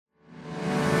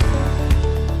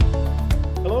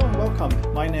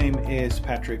Welcome. My name is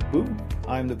Patrick Wu.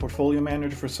 I'm the Portfolio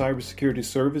Manager for Cybersecurity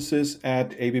Services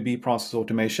at ABB Process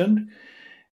Automation.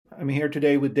 I'm here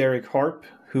today with Derek Harp,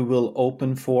 who will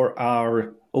open for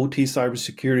our OT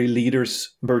Cybersecurity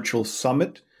Leaders Virtual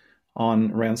Summit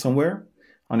on Ransom-Aware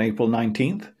on April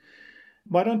 19th.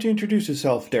 Why don't you introduce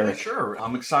yourself, Derek? Yeah, sure.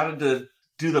 I'm excited to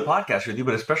do the podcast with you,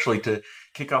 but especially to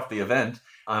kick off the event.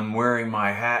 I'm wearing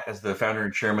my hat as the founder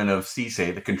and chairman of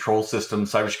CSA, the Control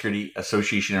Systems Cybersecurity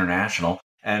Association International.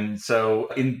 And so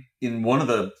in one of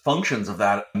the functions of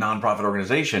that nonprofit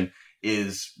organization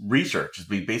is research. It's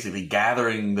basically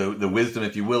gathering the wisdom,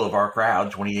 if you will, of our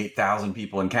crowd, 28,000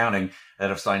 people and counting that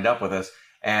have signed up with us,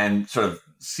 and sort of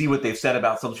see what they've said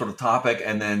about some sort of topic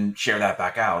and then share that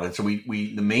back out. And so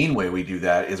we the main way we do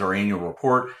that is our annual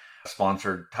report,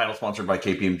 sponsored by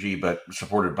KPMG, but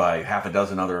supported by half a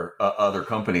dozen other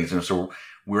companies. And so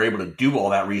we're able to do all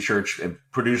that research and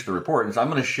produce the report. And so I'm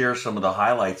going to share some of the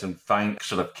highlights and find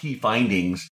sort of key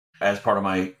findings as part of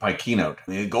my keynote.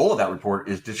 The goal of that report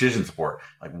is decision support.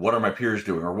 Like, what are my peers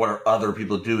doing, or what are other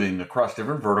people doing across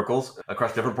different verticals,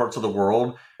 across different parts of the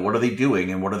world? What are they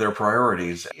doing, and what are their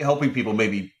priorities? Helping people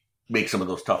maybe make some of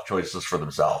those tough choices for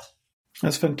themselves.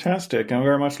 That's fantastic. I'm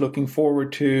very much looking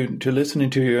forward to listening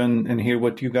to you and hear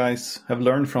what you guys have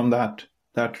learned from that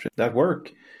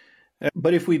work.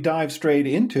 But if we dive straight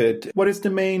into it, what is the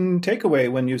main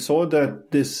takeaway when you saw that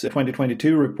this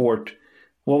 2022 report?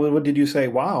 What did you say?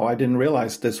 Wow, I didn't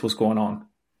realize this was going on.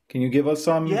 Can you give us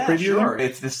some preview? Sure.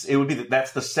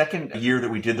 That's the second year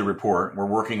that we did the report. We're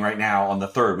working right now on the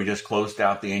third. We just closed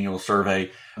out the annual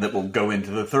survey that will go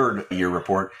into the third year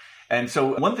report. And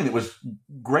so one thing that was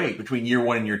great between year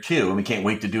one and year two, and we can't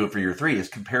wait to do it for year three, is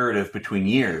comparative between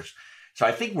years. So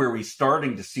I think where we're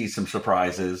starting to see some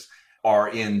surprises are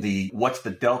in what's the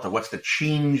delta, what's the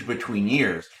change between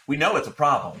years. We know it's a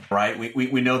problem, right?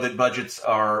 We know that budgets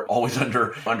are always under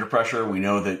pressure. We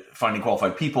know that finding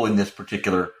qualified people in this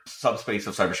particular subspace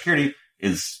of cybersecurity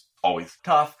is always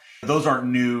tough. Those aren't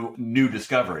new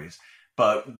discoveries.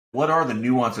 But what are the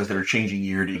nuances that are changing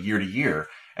year to year?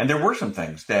 And there were some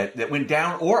things that went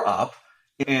down or up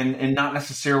and not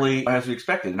necessarily as we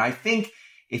expected. And I think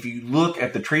if you look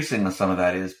at the tracing of some of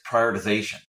that is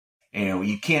prioritization.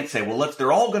 You can't say, well,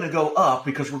 they're all going to go up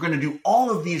because we're going to do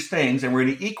all of these things and we're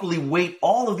going to equally weight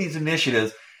all of these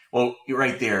initiatives. Well, you're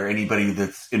right there. Anybody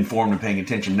that's informed and paying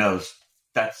attention knows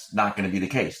that's not going to be the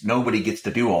case. Nobody gets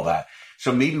to do all that.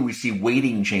 So maybe we see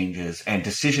weighting changes and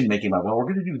decision making about, well,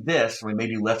 we're going to do this, we may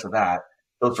do less of that.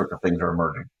 Those sorts of things are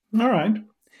emerging. All right.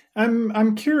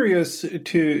 I'm curious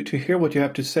to hear what you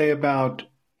have to say about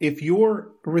if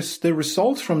the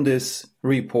results from this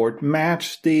report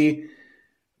match the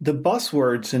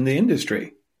buzzwords in the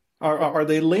industry. Are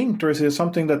they linked, or is there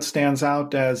something that stands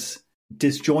out as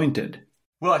disjointed?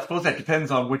 Well, I suppose that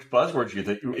depends on which buzzwords you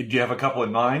think. Do you have a couple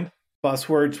in mind?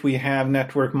 Buzzwords, we have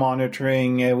network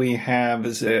monitoring, we have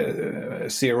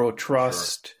zero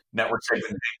trust. Sure. Network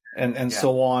segmentation. And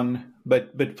so on.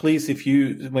 But please,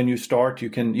 when you start, you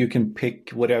can pick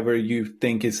whatever you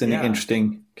think is an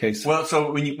interesting case. Well,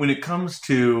 so when it comes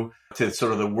to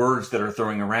sort of the words that are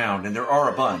throwing around, and there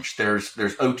are a bunch. There's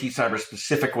OT cyber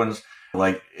specific ones,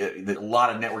 like a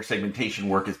lot of network segmentation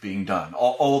work is being done.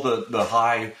 All the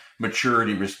high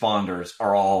maturity responders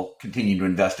are all continuing to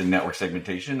invest in network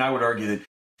segmentation. And I would argue that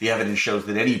the evidence shows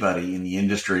that anybody in the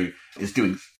industry is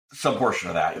doing some portion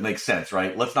of that. It makes sense,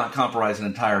 right? Let's not compromise an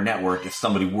entire network if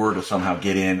somebody were to somehow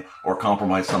get in or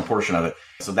compromise some portion of it.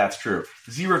 So that's true.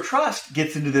 Zero trust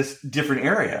gets into this different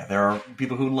area. There are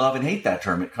people who love and hate that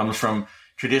term. It comes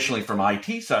traditionally from IT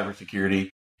cybersecurity,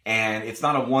 and it's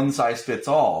not a one size fits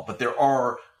all, but there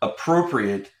are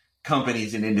appropriate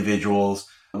companies and individuals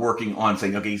working on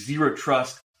saying, okay, zero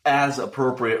trust as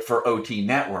appropriate for OT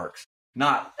networks.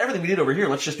 Not everything we did over here,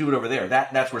 let's just do it over there.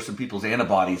 That's where some people's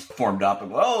antibodies formed up and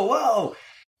whoa.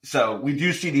 So we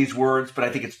do see these words, but I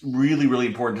think it's really, really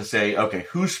important to say, okay,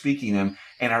 who's speaking them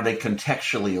and are they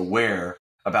contextually aware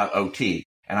about OT?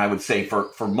 And I would say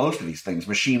for most of these things,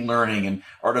 machine learning and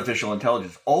artificial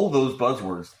intelligence, all those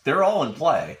buzzwords, they're all in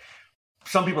play.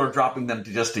 Some people are dropping them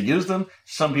just to use them.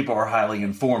 Some people are highly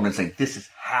informed and saying, this is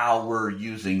how we're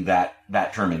using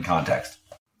that term in context.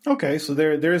 Okay, so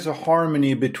there is a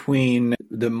harmony between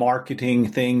the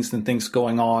marketing things and things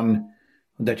going on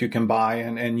that you can buy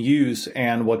and use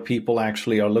and what people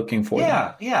actually are looking for.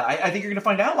 Yeah. I think you're going to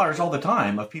find outliers all the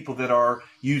time of people that are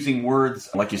using words,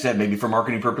 like you said, maybe for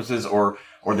marketing purposes, or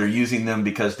they're using them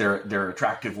because they're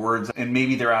attractive words, and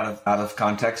maybe they're out of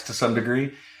context to some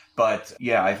degree. But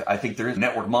yeah, I think there is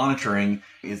network monitoring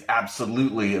is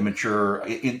absolutely immature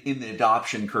in the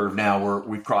adoption curve now where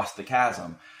we've crossed the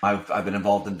chasm. I've been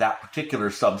involved in that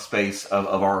particular subspace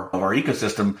of our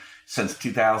ecosystem since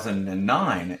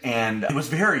 2009. And it was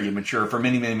very immature for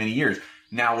many, many, many years.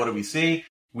 Now, what do we see?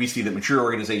 We see that mature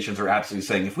organizations are absolutely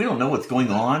saying, if we don't know what's going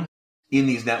on in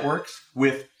these networks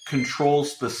with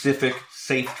control-specific,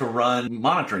 safe-to-run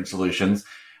monitoring solutions,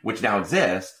 which now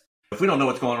exist, if we don't know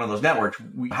what's going on in those networks,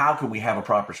 how can we have a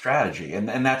proper strategy? And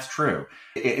that's true.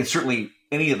 It's certainly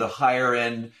any of the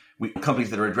higher-end companies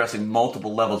that are addressing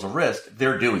multiple levels of risk,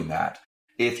 they're doing that.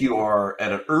 If you are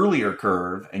at an earlier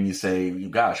curve and you say,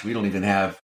 gosh, we don't even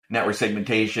have network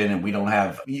segmentation and we don't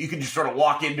have, you can just sort of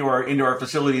walk into our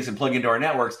facilities and plug into our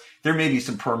networks, there may be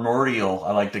some primordial,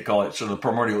 I like to call it sort of the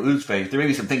primordial ooze phase. There may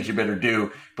be some things you better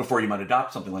do before you might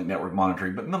adopt something like network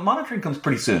monitoring, but the monitoring comes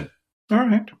pretty soon. All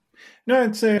right. No,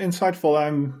 it's insightful.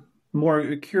 I'm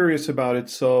more curious about it,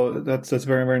 so that's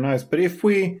very, very nice. But if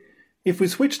we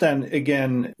switch then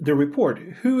again, the report,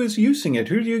 who is using it?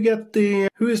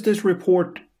 Who is this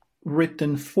report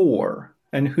written for?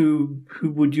 And who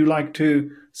would you like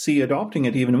to see adopting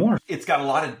it even more? It's got a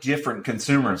lot of different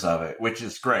consumers of it, which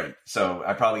is great. So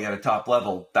I probably at a top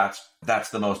level, that's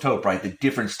the most hope, right? The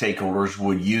different stakeholders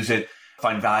would use it,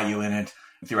 find value in it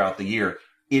throughout the year.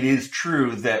 It is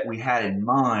true that we had in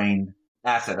mind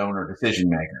asset owner decision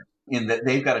makers in that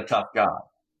they've got a tough job.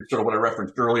 Sort of what I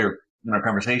referenced earlier in our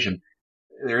conversation.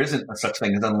 There isn't a such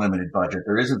thing as unlimited budget.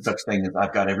 There isn't such thing as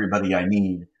I've got everybody I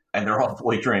need and they're all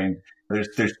fully trained. There's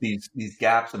these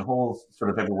gaps and holes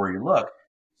sort of everywhere you look.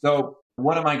 So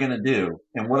what am I going to do?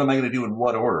 And what am I going to do in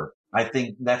what order? I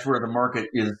think that's where the market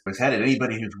is headed.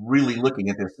 Anybody who's really looking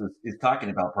at this is talking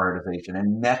about prioritization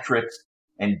and metrics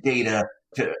and data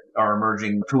are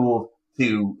emerging tools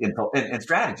and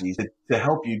strategies to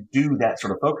help you do that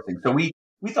sort of focusing. So we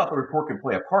thought the report could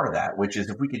play a part of that, which is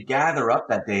if we could gather up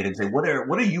that data and say, what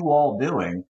are you all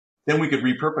doing? Then we could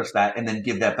repurpose that and then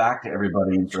give that back to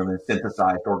everybody in sort of a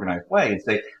synthesized, organized way and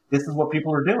say, this is what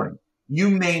people are doing. You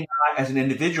may not, as an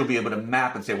individual, be able to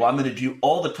map and say, well, I'm going to do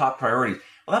all the top priorities.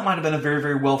 Well, that might have been a very,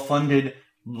 very well-funded,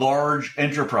 large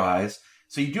enterprise.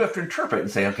 So you do have to interpret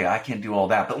and say, okay, I can't do all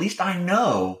that. But at least I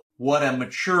know what a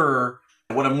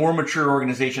more mature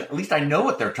organization, at least I know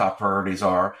what their top priorities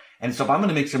are. And so if I'm going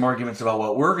to make some arguments about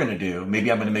what we're going to do,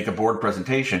 maybe I'm going to make a board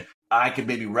presentation, I could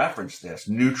maybe reference this.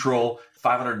 Neutral,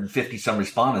 550 some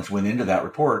respondents went into that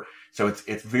report. So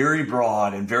it's very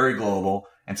broad and very global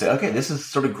and say, okay, this is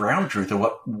sort of ground truth of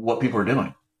what people are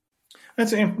doing.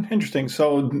 That's interesting.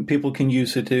 So people can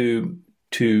use it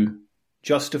to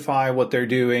justify what they're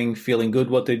doing, feeling good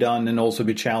what they've done, and also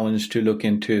be challenged to look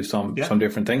into some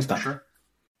different things done. Sure.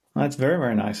 That's very,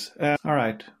 very nice. All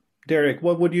right. Derek,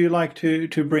 what would you like to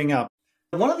bring up?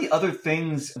 One of the other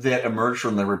things that emerged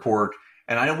from the report,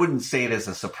 and I wouldn't say it as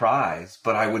a surprise,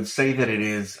 but I would say that it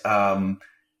is,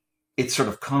 it's sort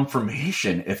of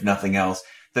confirmation, if nothing else.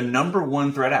 The number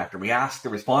one threat actor, we asked the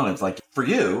respondents, like, for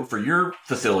your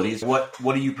facilities, what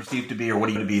do you perceive to be, or what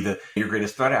do you to be your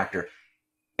greatest threat actor?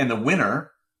 And the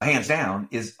winner, hands down,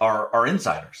 are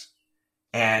insiders.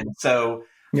 And so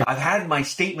I've had my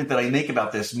statement that I make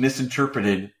about this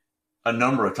misinterpreted a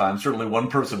number of times. Certainly one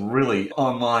person really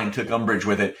online took umbrage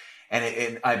with it.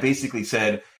 And I basically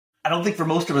said, I don't think for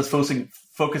most of us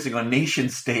focusing on nation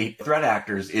state threat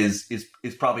actors is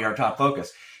probably our top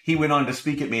focus. He went on to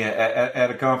speak at me at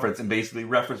a conference and basically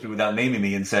referenced me without naming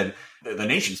me and said, the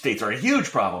nation states are a huge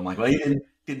problem. Like, well, he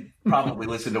didn't probably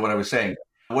listen to what I was saying.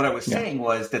 What I was saying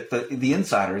was that the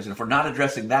insiders, and if we're not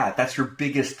addressing that, that's your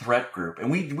biggest threat group. And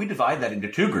we divide that into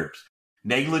two groups,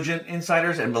 negligent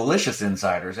insiders and malicious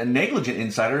insiders. And negligent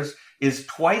insiders is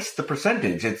twice the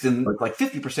percentage. It's in like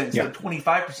 50% instead of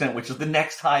 25%, which is the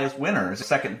next highest winner.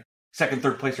 Second,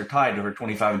 third place are tied over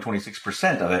 25 and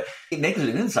 26% of it.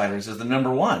 Negligent insiders is the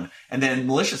number one. And then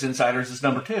malicious insiders is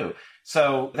number two.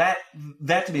 So that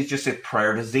to me is just a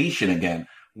prioritization again.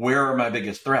 Where are my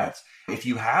biggest threats? If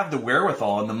you have the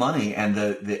wherewithal and the money and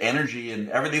the energy and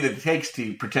everything that it takes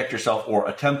to protect yourself or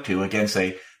attempt to against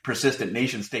a persistent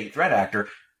nation state threat actor,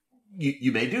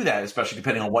 you may do that, especially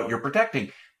depending on what you're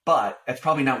protecting. But that's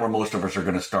probably not where most of us are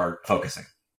going to start focusing.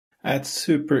 That's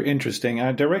super interesting.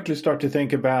 I directly start to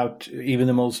think about even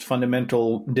the most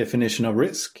fundamental definition of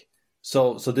risk.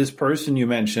 So this person you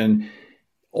mentioned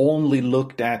only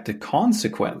looked at the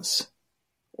consequence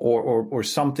or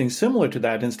something similar to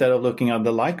that instead of looking at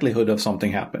the likelihood of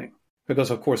something happening.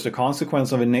 Because, of course, the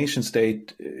consequence of a nation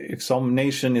state, if some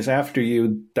nation is after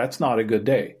you, that's not a good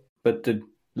day. But the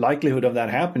likelihood of that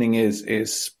happening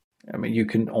is I mean, you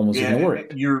can almost Yeah, ignore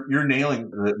it. you're nailing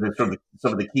the sort of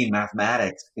some of the key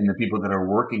mathematics in the people that are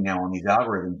working now on these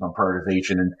algorithms on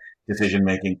prioritization and decision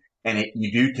making, and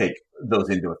you do take those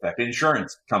into effect.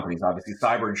 Insurance companies, obviously,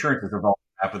 cyber insurance is evolving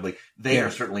rapidly. They are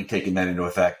certainly taking that into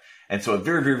effect, and so a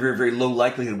very, very, very, very low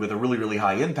likelihood with a really, really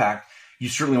high impact. You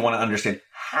certainly want to understand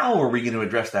how are we going to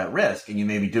address that risk, and you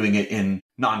may be doing it in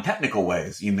non-technical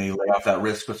ways. You may lay off that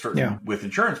risk with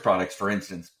insurance products, for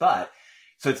instance, but.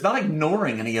 So it's not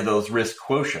ignoring any of those risk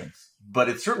quotients, but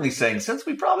it's certainly saying, since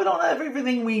we probably don't have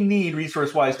everything we need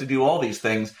resource-wise to do all these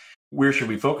things, where should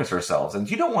we focus ourselves? And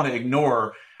you don't want to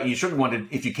ignore, you certainly want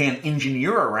to, if you can,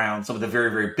 engineer around some of the very,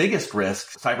 very biggest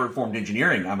risks, cyber-informed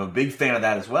engineering. I'm a big fan of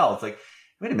that as well. It's like,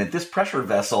 wait a minute, this pressure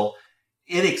vessel,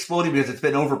 it exploded because it's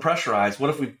been overpressurized. What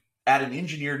if we add an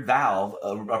engineered valve,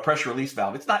 a pressure release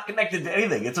valve? It's not connected to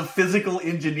anything. It's a physical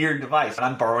engineered device. And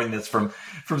I'm borrowing this from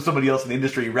somebody else in the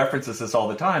industry who references this all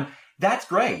the time. That's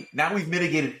great. Now we've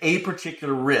mitigated a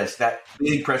particular risk, that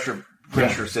big pressure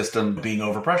system being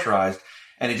overpressurized,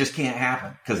 and it just can't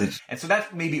happen and so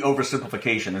that's maybe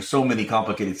oversimplification. There's so many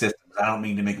complicated systems. I don't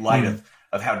mean to make light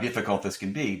of how difficult this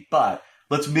can be, but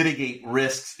let's mitigate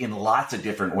risks in lots of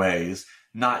different ways.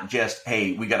 Not just,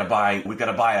 hey, we got to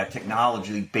buy a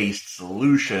technology-based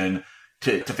solution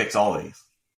to fix all of these.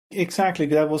 Exactly.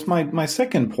 That was my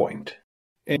second point.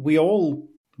 And we all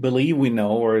believe we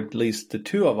know, or at least the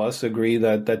two of us agree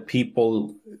that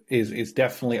people is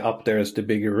definitely up there as the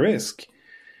bigger risk.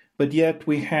 But yet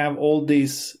we have all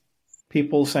these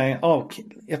people saying, oh,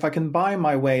 if I can buy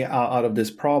my way out of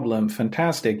this problem,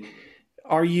 fantastic.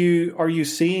 Are you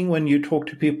seeing, when you talk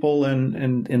to people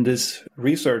and in this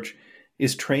research,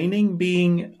 is training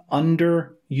being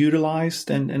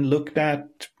underutilized and looked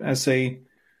at as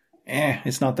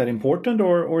it's not that important,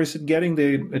 or is it getting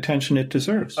the attention it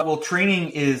deserves? Well, training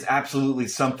is absolutely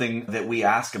something that we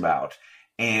ask about.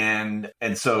 And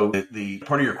so the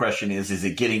part of your question is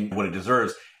it getting what it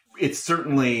deserves? It's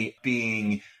certainly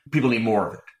people need more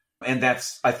of it. And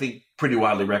that's, I think, pretty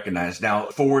widely recognized. Now,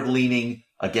 forward-leaning,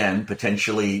 again,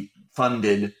 potentially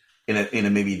funded in a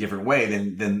maybe a different way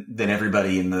than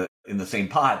everybody in the same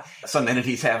pot. Some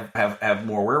entities have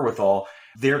more wherewithal.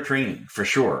 They're training for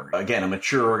sure. Again, a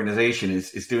mature organization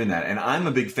is doing that. And I'm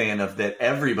a big fan of that.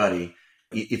 Everybody,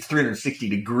 it's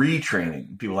 360-degree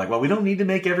training. People are like, well, we don't need to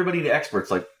make everybody to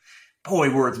experts. Like,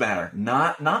 boy, words matter.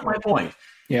 Not my point.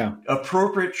 Yeah.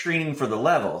 Appropriate training for the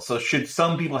level. So should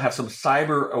some people have some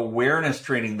cyber awareness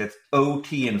training that's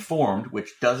OT informed,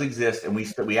 which does exist, and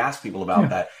we ask people about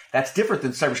that. That's different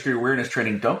than cybersecurity awareness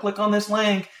training. Don't click on this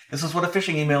link. This is what a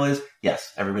phishing email is.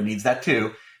 Yes, everybody needs that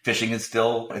too. Phishing is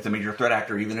it's a major threat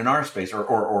actor even in our space,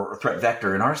 or threat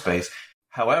vector in our space.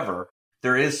 However,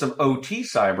 there is some OT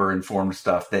cyber informed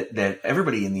stuff that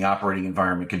everybody in the operating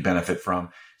environment could benefit from.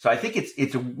 So I think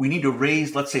we need to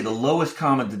raise, let's say, the lowest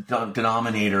common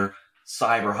denominator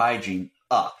cyber hygiene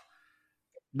up,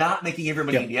 not making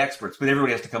everybody the experts, but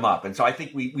everybody has to come up. And so I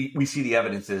think we see the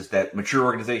evidence is that mature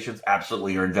organizations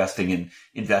absolutely are investing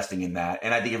in that.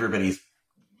 And I think everybody's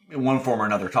in one form or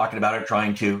another talking about it,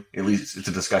 trying to, at least it's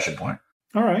a discussion point.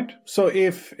 All right. So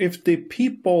if the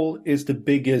people is the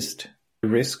biggest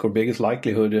risk or biggest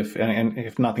likelihood,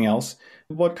 if nothing else,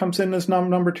 what comes in as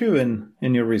number two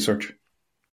in your research?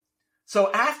 So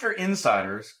after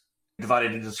insiders,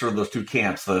 divided into sort of those two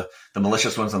camps, the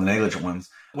malicious ones and the negligent ones,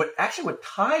 what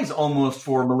ties almost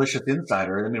for malicious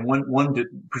insider, I mean, one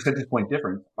percentage point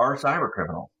difference, are cyber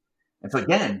criminals. And so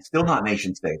again, still not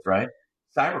nation states, right?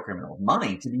 Cyber criminals,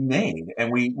 money to be made. And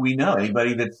we know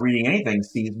anybody that's reading anything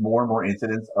sees more and more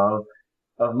incidents of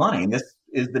money. And this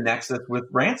is the nexus with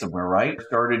ransomware, right? It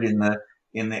started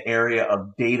in the area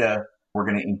of data. We're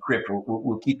going to encrypt.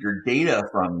 We'll keep your data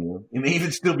from you. It may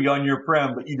even still be on your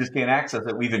prem, but you just can't access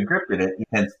it. We've encrypted it.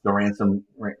 Hence the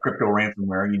crypto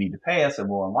ransomware. You need to pay us and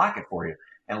we'll unlock it for you.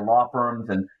 And law firms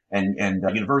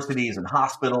and universities and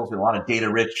hospitals and a lot of data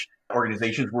rich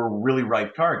organizations were really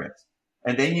ripe targets.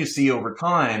 And then you see over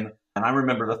time, and I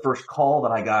remember the first call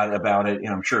that I got about it, and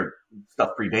I'm sure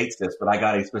stuff predates this, but I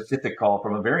got a specific call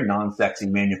from a very non-sexy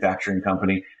manufacturing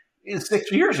company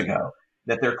 6 years ago,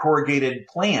 that their corrugated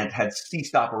plant had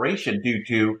ceased operation due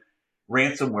to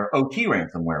ransomware, OT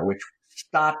ransomware, which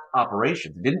stopped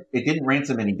operations. It didn't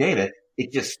ransom any data.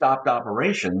 It just stopped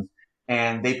operations.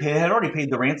 And they had already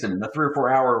paid the ransom in the 3 or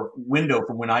 4 hour window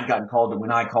from when I'd gotten called to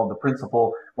when I called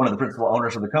one of the principal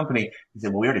owners of the company. He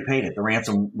said, well, we already paid it. The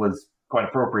ransom was quite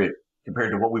appropriate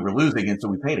compared to what we were losing. And so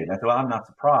we paid it. I thought, well, I'm not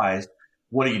surprised.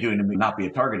 What are you doing to not be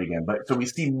a target again? But so we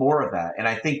see more of that. And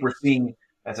I think we're seeing,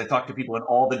 as I talk to people in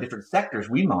all the different sectors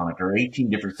we monitor, 18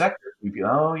 different sectors, we feel,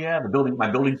 oh yeah, my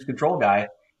building's control guy,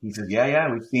 He says,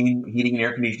 yeah, we've seen heating and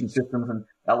air conditioning systems and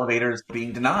elevators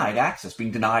being denied access,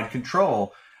 being denied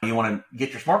control. You want to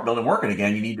get your smart building working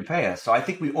again, you need to pay us. So I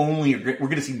think we're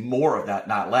going to see more of that,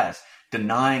 not less,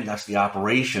 denying us the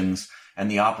operations and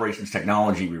the operations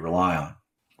technology we rely on.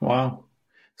 Wow.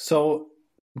 So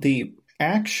the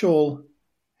actual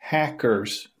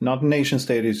hackers, not nation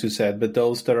state as you said, but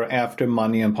those that are after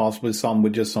money and possibly some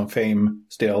with just some fame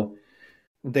still,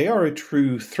 they are a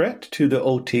true threat to the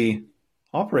OT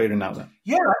operator now then.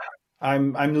 Yeah.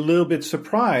 I'm a little bit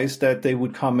surprised that they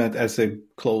would come at as a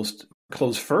close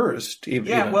first.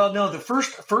 Well, no, the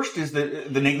first is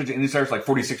the negligent insiders like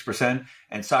 46%,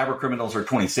 and cyber criminals are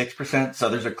 26%. So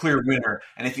there's a clear winner.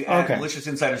 And if you add malicious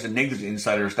insiders and negligent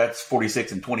insiders, that's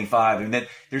 46 and 25. And then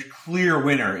there's clear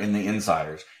winner in the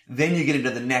insiders. Then you get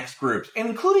into the next groups, and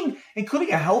including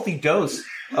a healthy dose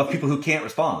of people who can't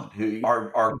respond, who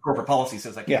our corporate policy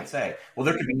says I can't say. Well,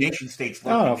 there could be nation states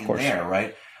lurking in there,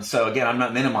 right? So again, I'm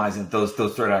not minimizing that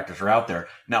those threat actors are out there.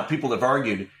 Now, people have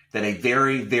argued that a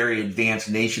very, very advanced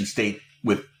nation state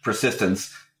with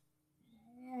persistence,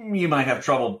 you might have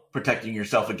trouble protecting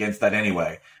yourself against that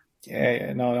anyway.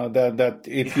 No, that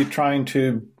if you're trying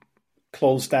to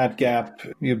close that gap,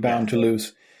 you're bound to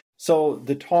lose. So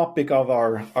the topic of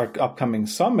our upcoming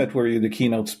summit, where you're the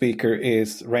keynote speaker,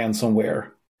 is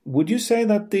ransomware. Would you say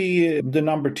that the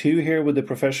number 2 here with the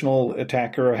professional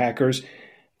attacker or hackers,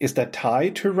 is that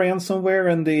tied to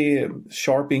ransomware and the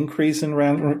sharp increase in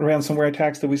ransomware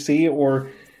attacks that we see, or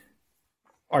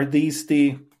are these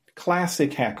the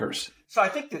classic hackers? So I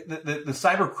think the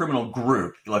cyber criminal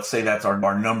group, let's say that's our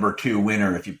number 2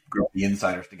 winner if you group the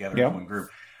insiders together in one group.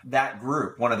 That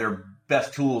group, one of their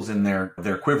best tools in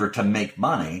their quiver to make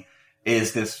money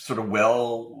is this sort of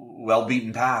well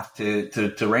beaten path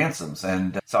to ransoms.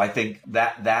 And so I think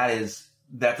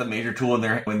that's a major tool in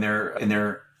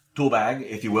their tool bag,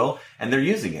 if you will, and they're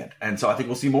using it. And so I think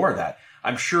we'll see more of that.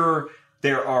 I'm sure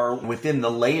there are, within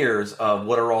the layers of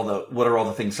what are all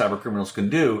the things cyber criminals can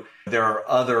do, there are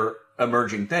other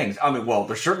emerging things. I mean, well,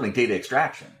 there's certainly data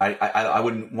extraction. I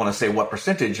wouldn't want to say what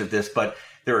percentage of this, but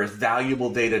there is valuable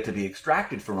data to be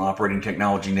extracted from operating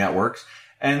technology networks,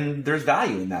 and there's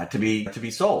value in that to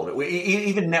be sold.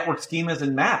 Even network schemas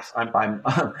and maps,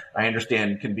 I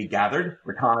understand, can be gathered,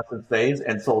 reconnaissance phase,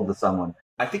 and sold to someone.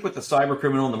 I think with the cyber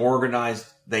criminal, and the more organized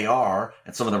they are,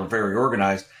 and some of them are very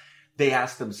organized, they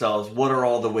ask themselves, what are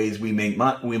all the ways we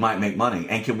might make money?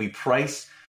 And can we price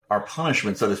our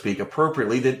punishment, so to speak,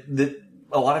 appropriately that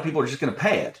a lot of people are just going to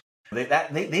pay it?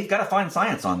 They've got to find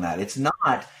science on that. It's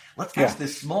not, let's ask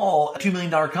this small $2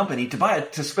 million company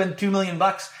to spend $2 million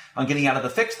on getting out of the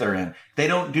fix they're in. They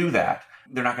don't do that.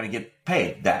 They're not going to get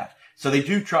paid that. So they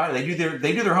do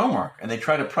their homework, and they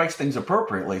try to price things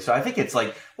appropriately. So I think it's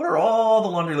like, what are all the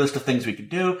laundry list of things we could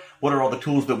do? What are all the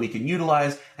tools that we can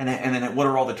utilize? And then what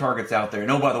are all the targets out there?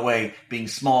 And oh, by the way, being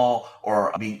small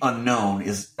or being unknown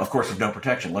is, of course, of no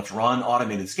protection. Let's run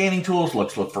automated scanning tools.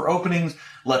 Let's look for openings.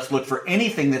 Let's look for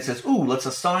anything that says, ooh, let's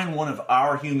assign one of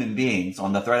our human beings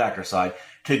on the threat actor side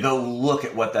to go look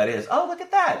at what that is. Oh, look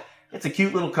at that. It's a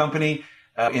cute little company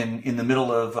in the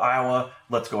middle of Iowa.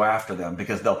 Let's go after them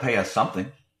because they'll pay us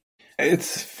something.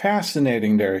 It's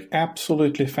fascinating, Derek.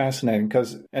 Absolutely fascinating.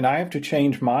 And I have to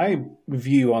change my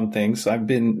view on things. I've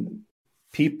been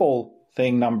people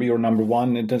saying you're number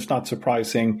 1, and it's not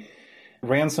surprising.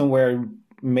 Ransomware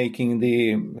making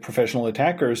the professional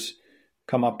attackers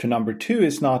come up to number 2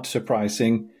 is not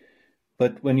surprising.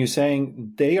 But when you're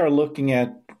saying they are looking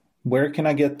at where can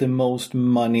I get the most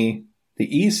money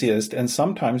the easiest, and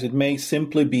sometimes it may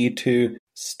simply be to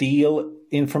steal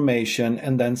information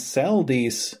and then sell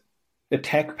these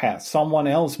attack paths. Someone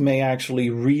else may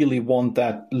actually really want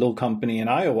that little company in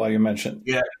Iowa you mentioned.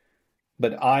 Yeah.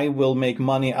 But I will make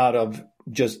money out of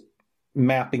just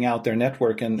mapping out their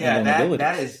network and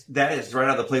vulnerabilities. That is right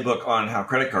out of the playbook on how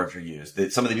credit cards are used.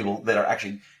 That some of the people that are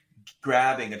actually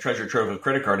grabbing a treasure trove of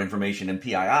credit card information in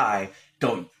PII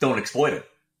don't exploit it.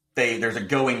 There's a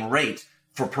going rate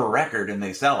for per record, and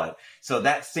they sell it. So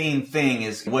that same thing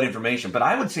is what information. But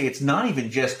I would say it's not even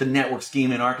just the network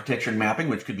scheme and architecture and mapping,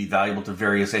 which could be valuable to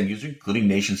various end users, including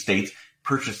nation states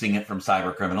purchasing it from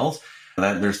cyber criminals.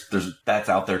 That's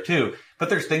out there too. But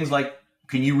there's things like,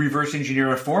 can you reverse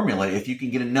engineer a formula if you can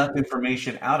get enough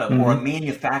information out of, or a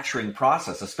manufacturing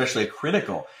process, especially a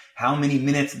critical, how many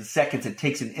minutes and seconds it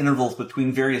takes in intervals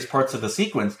between various parts of the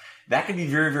sequence? That can be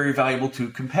very, very valuable to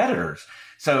competitors.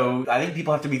 So I think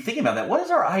people have to be thinking about that. What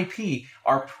is our IP,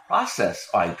 our process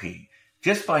IP?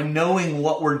 Just by knowing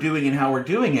what we're doing and how we're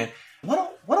doing it,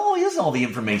 what all is all the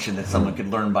information that someone could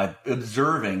learn by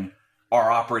observing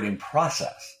our operating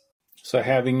process? So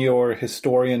having your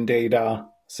historian data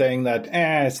saying that,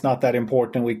 it's not that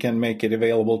important, we can make it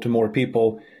available to more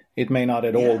people, it may not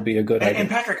at all be a good idea. And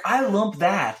Patrick, I lump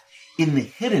that in the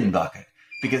hidden bucket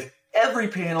because every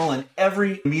panel and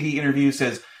every media interview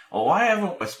says, oh, why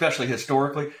haven't, especially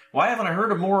historically, why haven't I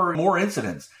heard of more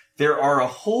incidents? There are a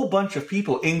whole bunch of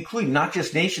people, including not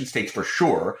just nation states for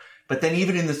sure, but then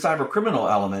even in the cyber criminal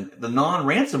element, the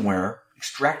non-ransomware,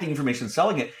 extracting information,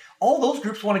 selling it, all those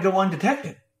groups want to go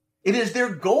undetected. It is their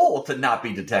goal to not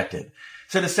be detected.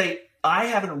 So to say, I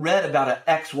haven't read about an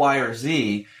X, Y, or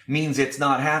Z means it's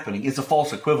not happening. It's a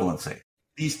false equivalency.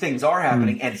 These things are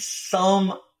happening, and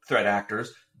some threat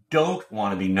actors don't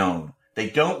want to be known. They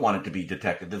don't want it to be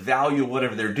detected. The value of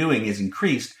whatever they're doing is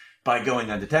increased by going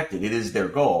undetected. It is their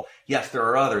goal. Yes, there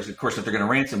are others. Of course, if they're going to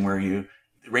ransom you,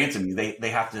 they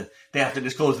have to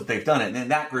disclose that they've done it. And then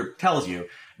that group tells you.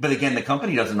 But again, the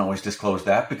company doesn't always disclose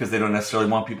that because they don't necessarily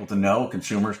want people to know,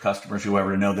 consumers, customers,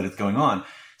 whoever, to know that it's going on.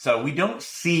 So we don't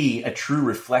see a true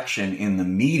reflection in the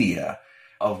media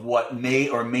of what may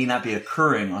or may not be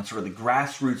occurring on sort of the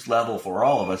grassroots level for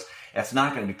all of us. That's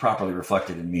not going to be properly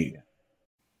reflected in media.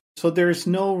 So there's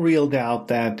no real doubt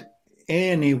that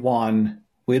anyone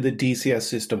with a DCS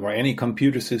system or any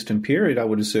computer system, period, I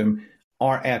would assume,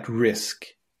 are at risk.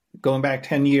 Going back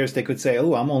 10 years, they could say,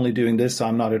 oh, I'm only doing this, so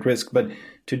I'm not at risk. But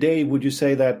today, would you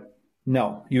say that,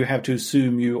 no, you have to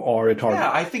assume you are a target?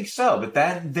 Yeah, I think so. But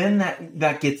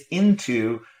that gets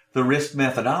into the risk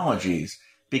methodologies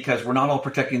because we're not all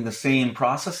protecting the same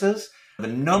processes. The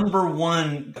number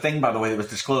one thing, by the way, that was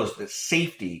disclosed, that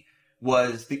safety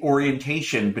was the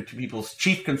orientation between people's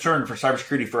chief concern for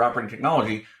cybersecurity for operating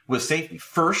technology was safety.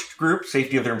 First group,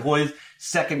 safety of their employees.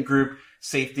 Second group,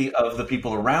 safety of the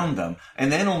people around them.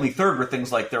 And then only third were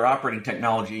things like their operating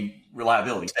technology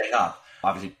reliability, staying up.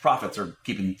 Obviously, profits are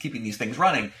keeping these things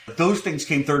running. But those things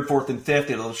came third, fourth, and fifth.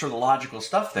 You know, sort of the logical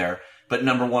stuff there. But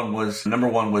number one was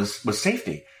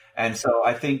safety. And so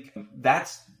I think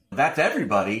that's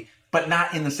everybody, but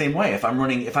not in the same way. If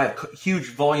I have huge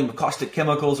volume of caustic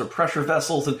chemicals or pressure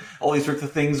vessels and all these sorts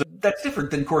of things, that's different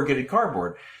than corrugated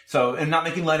cardboard. So, and not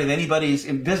making light of anybody's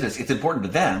in business, it's important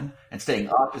to them, and staying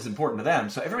up is important to them.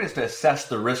 So everybody has to assess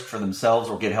the risk for themselves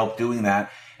or get help doing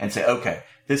that and say, okay,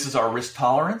 this is our risk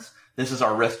tolerance. This is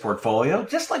our risk portfolio.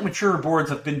 Just like mature boards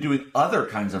have been doing other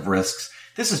kinds of risks,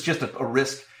 this is just a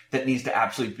risk that needs to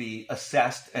absolutely be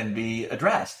assessed and be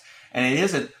addressed. And it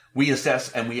isn't we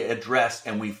assess and we address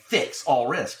and we fix all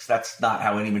risks. That's not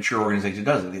how any mature organization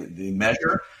does it. They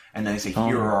measure and then they say,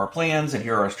 here are our plans and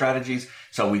here are our strategies.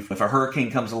 So if a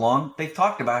hurricane comes along, they've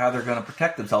talked about how they're going to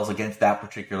protect themselves against that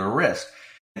particular risk.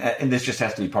 And this just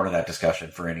has to be part of that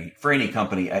discussion for any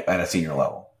company at a senior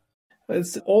level.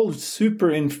 It's all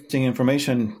super interesting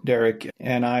information, Derek,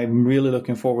 and I'm really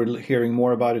looking forward to hearing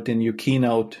more about it in your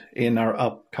keynote in our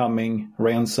upcoming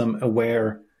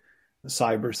Ransom-Aware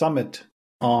Cyber Summit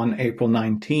on April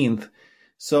 19th.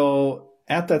 So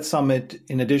at that summit,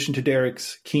 in addition to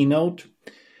Derek's keynote,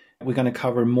 we're going to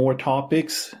cover more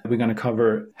topics. We're going to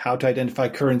cover how to identify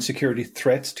current security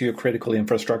threats to your critical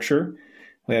infrastructure.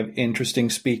 We have interesting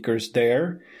speakers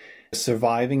there.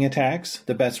 Surviving attacks,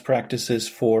 the best practices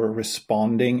for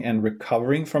responding and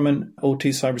recovering from an OT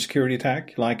cybersecurity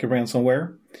attack, like a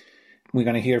ransomware. We're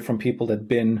going to hear from people that have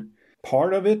been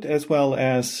part of it, as well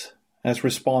as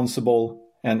responsible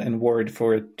and worried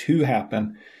for it to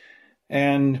happen.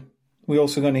 And we're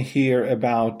also going to hear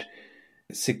about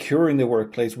securing the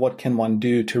workplace. What can one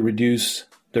do to reduce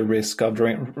the risk of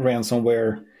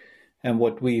ransomware, and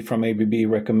what we from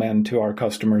ABB recommend to our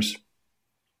customers.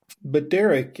 But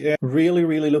Derek, really,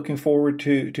 really looking forward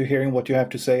to hearing what you have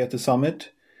to say at the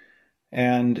summit.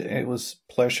 And it was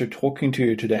a pleasure talking to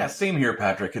you today. Yeah, same here,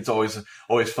 Patrick. It's always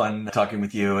fun talking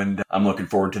with you, and I'm looking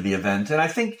forward to the event. And I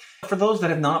think for those that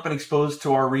have not been exposed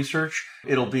to our research,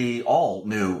 it'll be all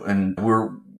new. And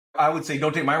I would say,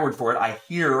 don't take my word for it. I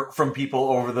hear from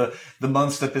people over the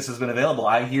months that this has been available.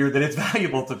 I hear that it's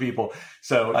valuable to people.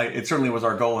 So it certainly was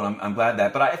our goal, and I'm glad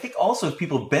that. But I think also if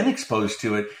people have been exposed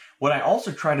to it, what I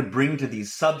also try to bring to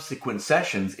these subsequent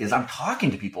sessions is I'm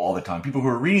talking to people all the time, people who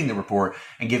are reading the report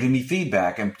and giving me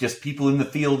feedback, and just people in the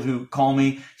field who call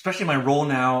me, especially my role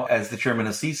now as the chairman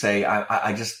of CSA.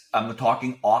 I'm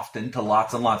talking often to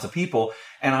lots and lots of people,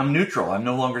 and I'm neutral. I'm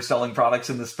no longer selling products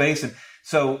in the space. And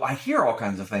so I hear all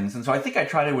kinds of things. And so I think I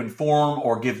try to inform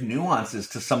or give nuances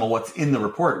to some of what's in the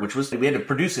report, which was we had to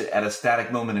produce it at a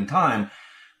static moment in time,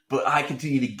 but I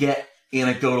continue to get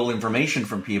anecdotal information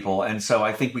from people. And so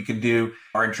I think we can do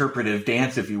our interpretive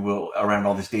dance, if you will, around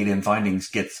all this data and findings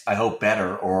gets, I hope,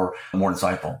 better or more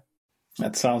insightful.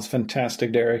 That sounds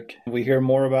fantastic, Derek. We hear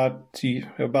more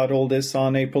about all this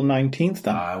on April 19th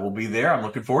then. I will be there. I'm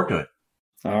looking forward to it.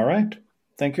 All right.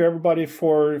 Thank you, everybody,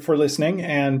 for listening.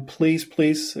 And please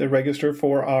register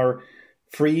for our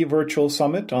free virtual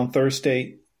summit on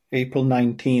Thursday, April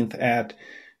 19th at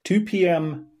 2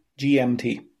 p.m.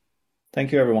 GMT.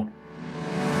 Thank you, everyone.